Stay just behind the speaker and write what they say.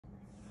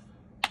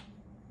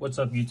What's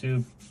up,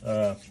 YouTube?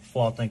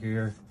 Flawed Thinker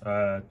here.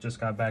 Just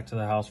got back to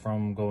the house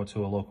from going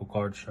to a local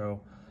card show.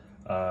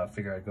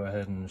 Figure I'd go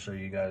ahead and show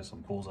you guys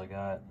some pulls I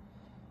got.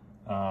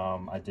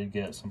 I did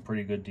get some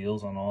pretty good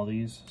deals on all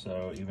these,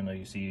 so even though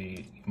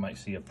you might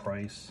see a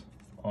price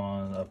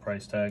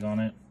tag on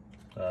it,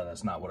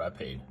 that's not what I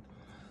paid.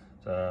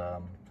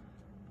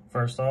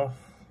 First off,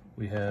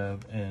 we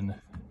have an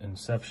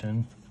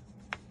Inception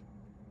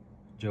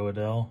Jo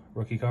Adell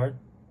rookie card.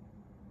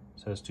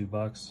 Says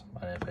 $2.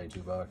 I didn't pay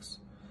 $2.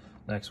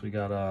 Next, we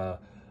got a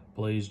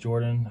Blaze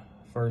Jordan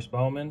first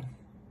Bowman.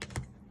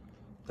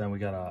 Then we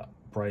got a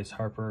Bryce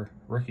Harper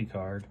rookie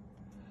card.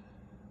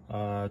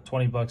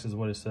 $20 is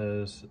what it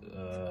says.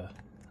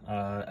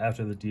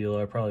 After the deal,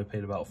 I probably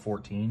paid about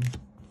 14,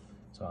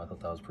 so I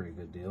thought that was a pretty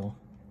good deal.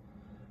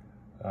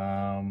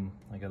 I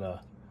got a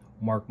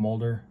Mark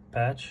Mulder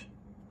patch.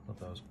 I thought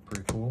that was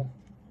pretty cool.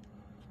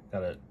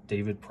 Got a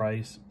David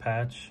Price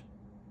patch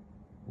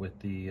with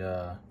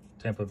the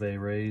Tampa Bay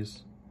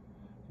Rays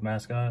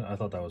mascot. I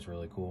thought that was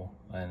really cool.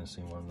 I hadn't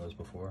seen one of those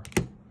before.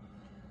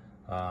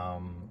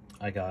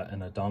 I got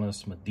an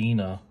Adonis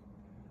Medina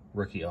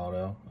rookie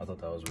auto. I thought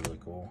that was really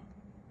cool.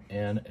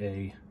 And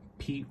a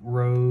Pete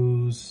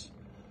Rose,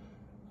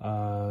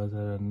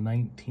 the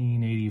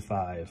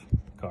 1985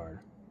 card.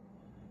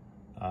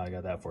 I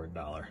got that for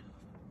 $1.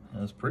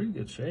 That's pretty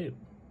good shape.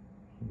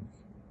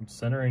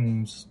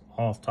 Centering's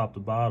off top to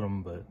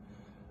bottom, but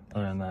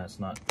other than that, it's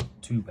not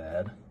too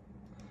bad.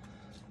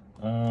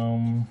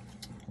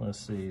 Let's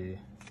see.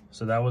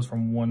 So that was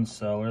from one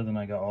seller. Then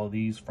I got all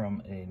these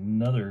from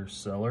another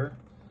seller.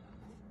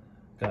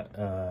 Got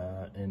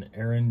an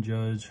Aaron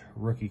Judge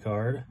rookie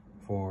card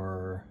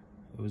for,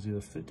 it was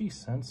either 50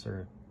 cents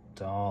or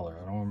 $1. I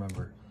don't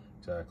remember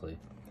exactly.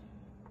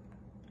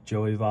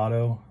 Joey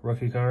Votto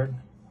rookie card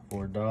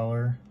for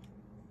 $1.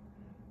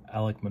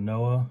 Alek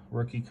Manoah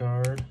rookie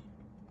card.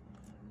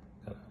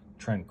 Got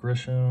Trent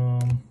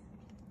Grisham.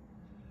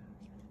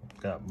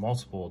 Got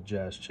multiple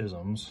Jazz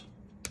Chisholms.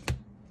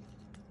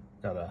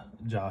 Got a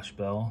Josh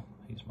Bell.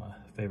 He's my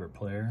favorite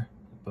player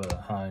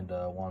behind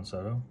Juan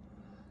Soto.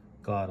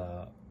 Got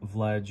a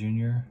Vlad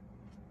Jr.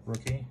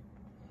 rookie.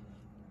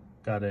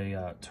 Got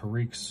a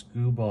Tariq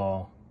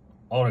Skubal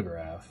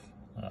autograph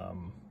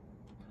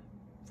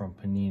from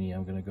Panini.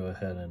 I'm going to go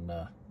ahead and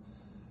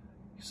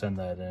send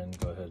that in.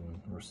 Go ahead and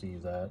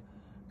receive that.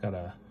 Got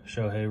a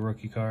Shohei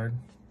rookie card.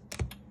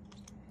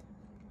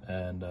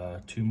 And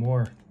 2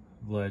 more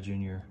Vlad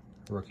Jr.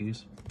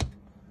 rookies.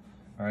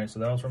 All right, so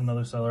that was from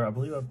another seller. I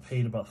believe I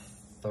paid about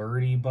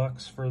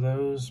 $30 for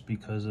those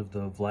because of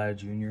the Vlad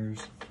Juniors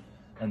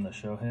and the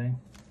Shohei.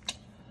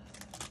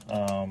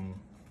 And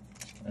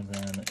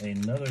then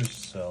another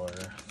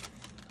seller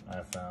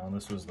I found.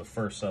 This was the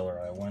first seller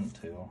I went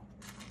to.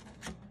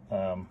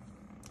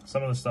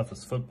 Some of the stuff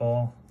is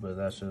football, but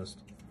that's just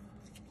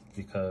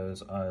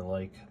because I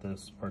like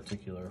this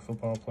particular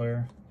football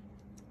player,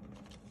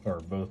 or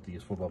both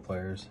these football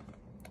players.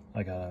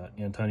 I got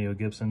an Antonio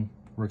Gibson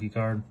rookie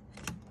card,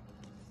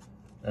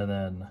 and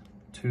then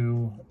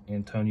 2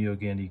 Antonio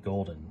Gandy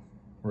Golden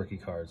rookie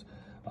cards.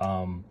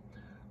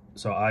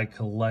 So I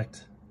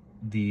collect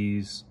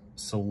these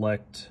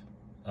select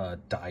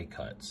die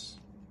cuts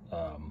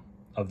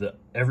of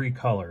every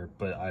color,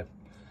 but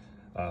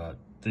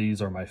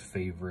these are my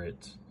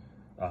favorite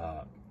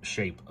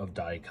shape of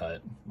die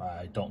cut.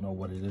 I don't know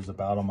what it is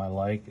about them I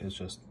like. It's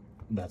just,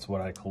 that's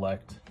what I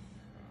collect.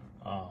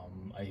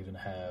 I even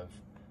have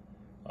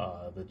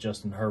the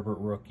Justin Herbert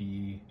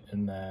rookie,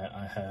 in that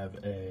I have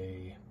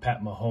a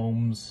Pat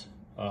Mahomes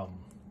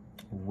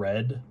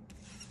red,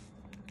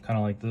 kind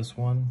of like this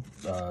one,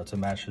 to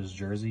match his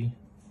jersey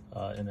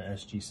in the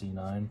SGC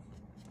 9.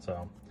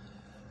 So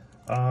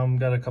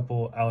got a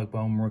couple Alec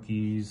Bohm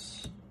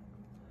rookies.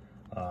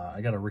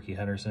 I got a Ricky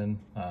Henderson.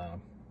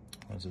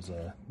 This is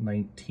a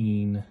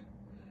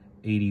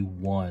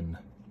 1981.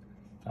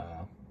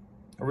 I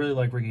really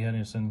like Ricky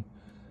Henderson.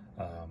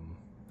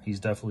 He's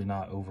definitely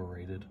not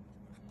overrated.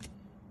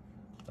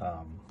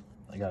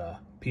 I got a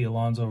P.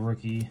 Alonso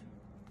rookie.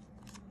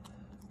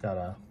 Got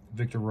a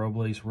Victor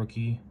Robles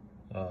rookie,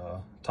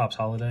 Topps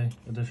Holiday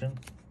edition.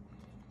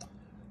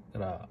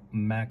 Got a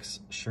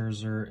Max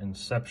Scherzer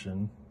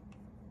Inception.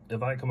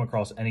 If I come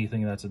across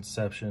anything that's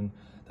Inception,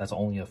 that's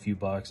only a few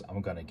bucks,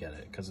 I'm gonna get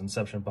it, because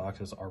Inception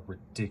boxes are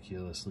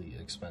ridiculously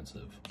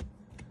expensive.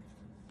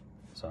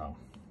 So,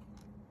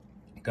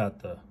 got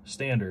the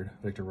standard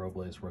Victor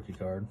Robles rookie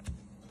card.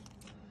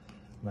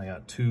 And I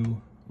got 2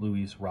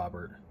 Luis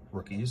Robert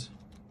rookies.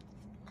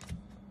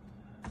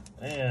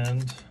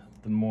 And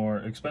the more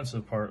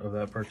expensive part of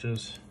that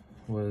purchase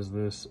was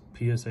this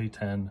PSA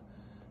 10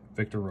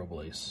 Victor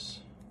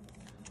Robles.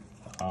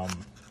 I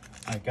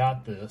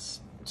got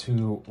this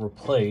to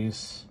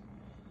replace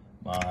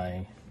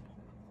my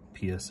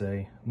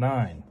PSA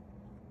 9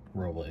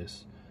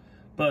 Robles,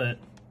 but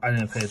I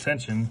didn't pay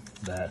attention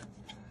that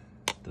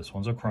this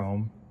one's a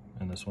chrome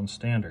and this one's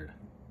standard.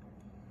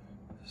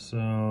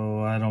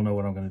 So I don't know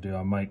what I'm going to do.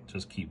 I might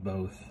just keep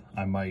both.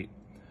 I might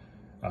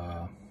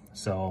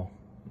sell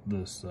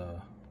this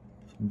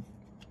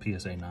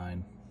PSA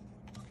 9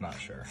 Not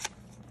sure.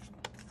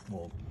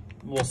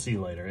 We'll see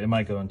later. It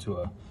might go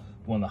into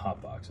one of the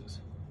hot boxes.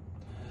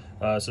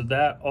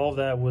 So all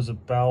that was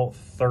about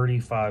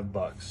 35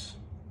 bucks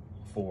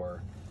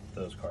for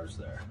those cards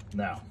there.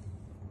 Now,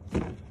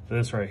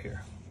 this right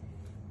here.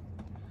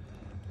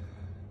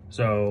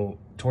 So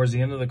towards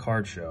the end of the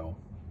card show,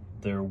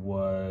 there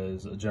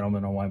was a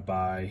gentleman I went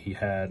by. He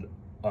had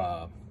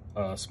a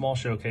small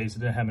showcase. It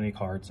didn't have any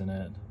cards in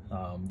it.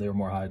 They were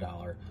more high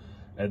dollar.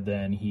 And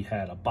then he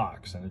had a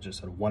box, and it just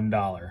said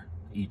 $1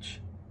 each.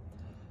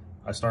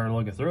 I started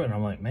looking through it, and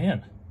I'm like,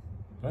 man,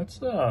 that's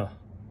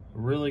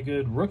really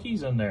good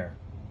rookies in there.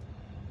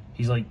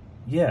 He's like,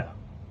 yeah.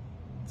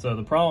 So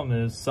the problem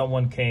is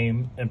someone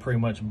came and pretty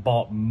much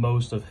bought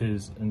most of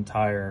his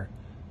entire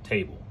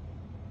table,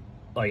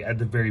 like at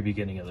the very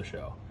beginning of the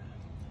show.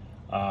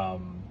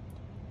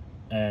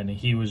 And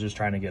he was just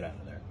trying to get out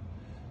of there.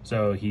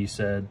 So he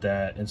said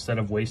that instead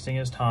of wasting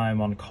his time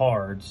on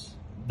cards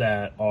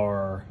that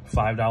are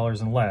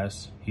 $5 and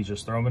less, he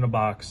just throw them in a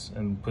box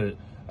and put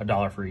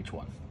 $1 for each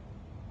one.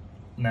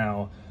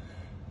 Now,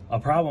 a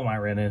problem I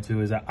ran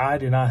into is that I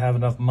did not have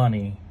enough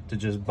money to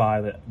just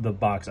buy the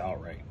box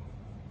outright.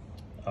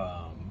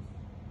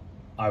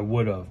 I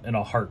would have in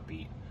a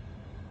heartbeat.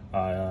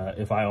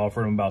 If I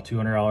offered him about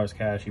 $200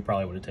 cash, he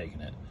probably would have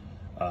taken it.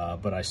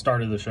 But I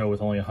started the show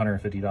with only a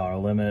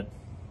 $150 limit,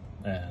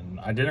 and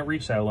I didn't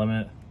reach that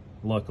limit,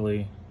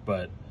 luckily,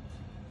 but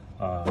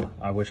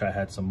I wish I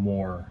had some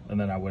more, and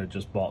then I would have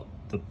just bought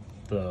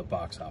the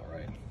box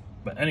outright.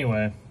 But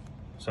anyway,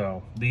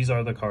 so these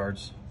are the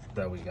cards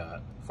that we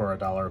got for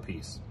 $1 a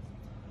piece.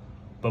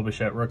 Bo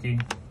Bichette rookie,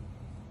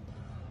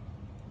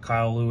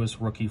 Kyle Lewis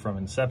rookie from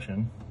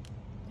Inception,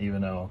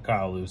 even though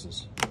Kyle Lewis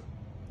is,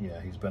 yeah,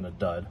 he's been a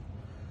dud.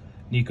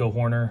 Nico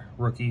Horner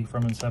rookie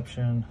from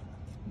Inception,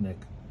 Nick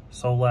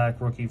Solak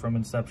rookie from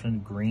Inception,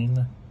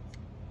 green.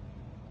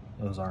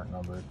 Those aren't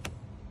numbered.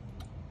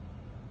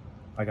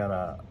 I got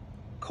a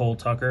Cole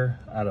Tucker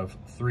out of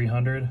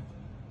 300,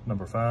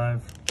 number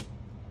 5.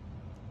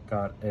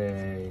 Got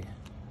a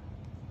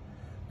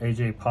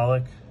AJ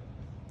Pollock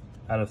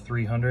out of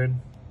 300.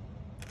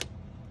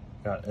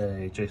 Got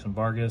a Jason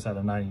Vargas out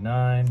of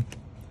 99.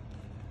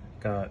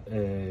 Got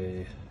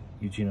a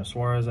Eugenio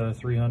Suarez out of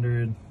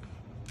 300.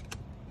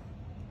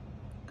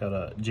 Got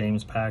a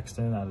James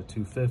Paxton out of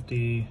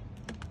 250.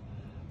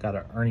 Got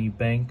a Ernie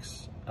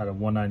Banks out of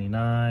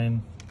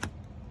 199.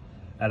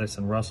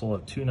 Addison Russell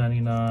of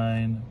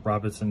 299.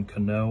 Robinson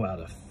Cano out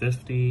of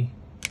 50.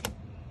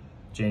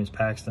 James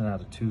Paxton out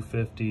of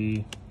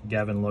 250.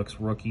 Gavin Lux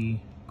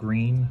rookie,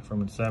 green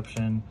from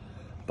Inception.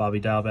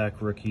 Bobby Dalbec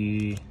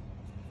rookie.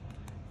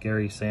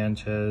 Gary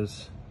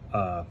Sanchez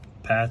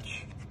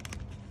patch.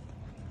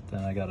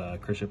 Then I got a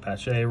Christian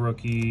Pache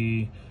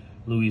rookie.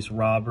 Luis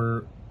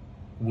Robert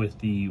with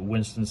the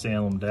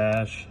Winston-Salem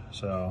Dash.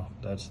 So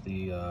that's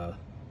the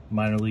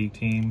minor league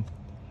team.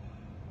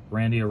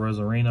 Randy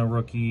Arozarena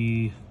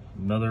rookie.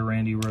 Another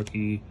Randy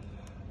rookie.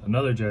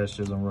 Another Jazz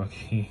Chisholm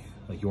rookie.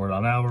 A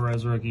Yordan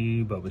Alvarez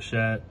rookie. Bo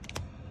Bichette.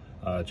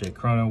 Jay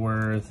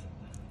Cronenworth.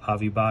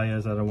 Javi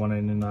Baez out of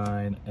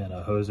 199. And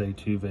a Jose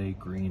Tuve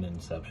green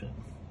Inception.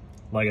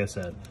 Like I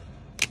said,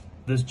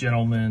 this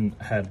gentleman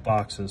had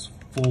boxes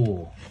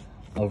full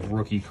of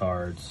rookie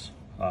cards.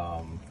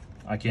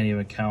 I can't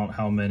even count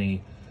how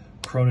many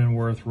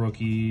Cronenworth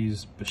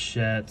rookies,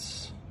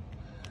 Bichettes,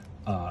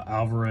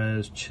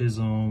 Alvarez,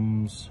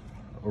 Chisholms,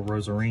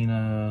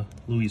 Rosarina,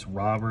 Luis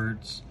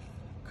Roberts,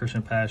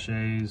 Christian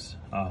Paches.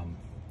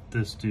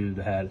 This dude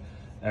had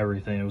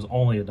everything. It was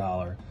only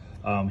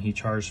 $1. He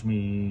charged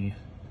me,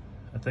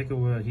 I think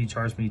he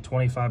charged me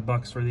 25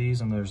 bucks for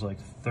these, and there's like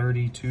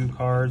 32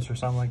 cards or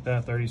something like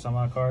that, 30 some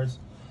odd cards.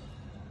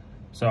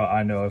 So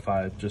I know if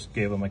I just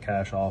gave him a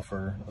cash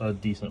offer, a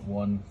decent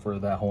one for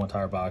that whole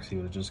entire box, he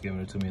would have just given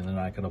it to me, and then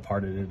I could have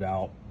parted it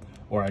out,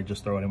 or I'd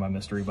just throw it in my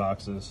mystery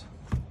boxes.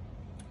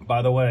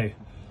 By the way,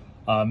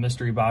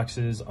 mystery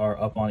boxes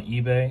are up on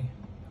eBay.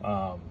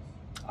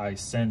 I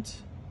sent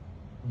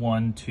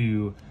one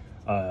to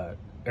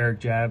Eric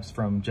Jabs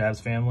from Jabs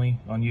Family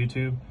on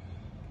YouTube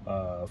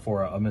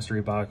for a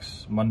mystery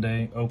box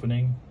Monday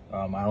opening.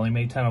 I only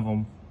made 10 of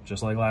them,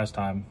 just like last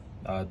time.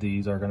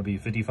 These are going to be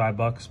 55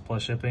 bucks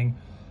plus shipping.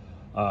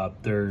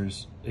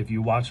 If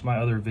you watch my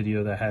other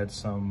video that had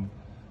some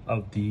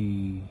of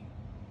the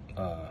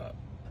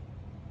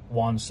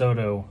Juan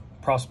Soto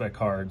prospect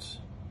cards,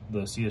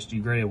 the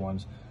CSG graded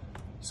ones,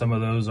 some of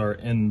those are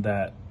in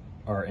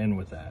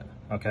with that.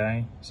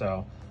 Okay,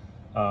 so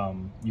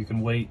you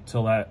can wait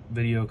till that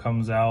video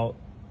comes out.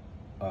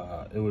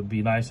 It would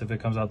be nice if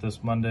it comes out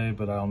this Monday,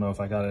 but I don't know if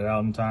I got it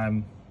out in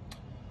time.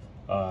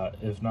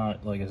 If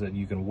not, like I said,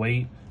 you can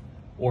wait,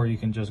 or you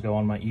can just go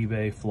on my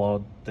eBay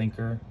Flawed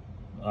Thinker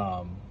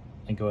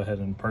and go ahead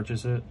and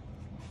purchase it.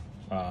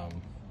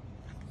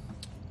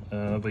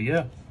 But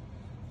yeah,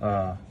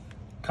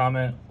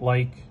 comment,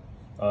 like.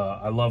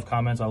 I love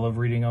comments. I love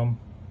reading them.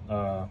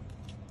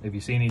 If you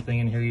see anything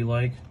in here you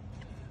like,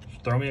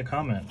 just throw me a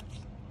comment,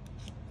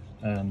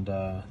 and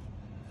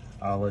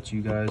I'll let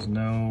you guys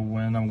know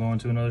when I'm going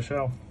to another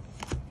show.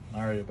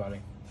 All right, everybody.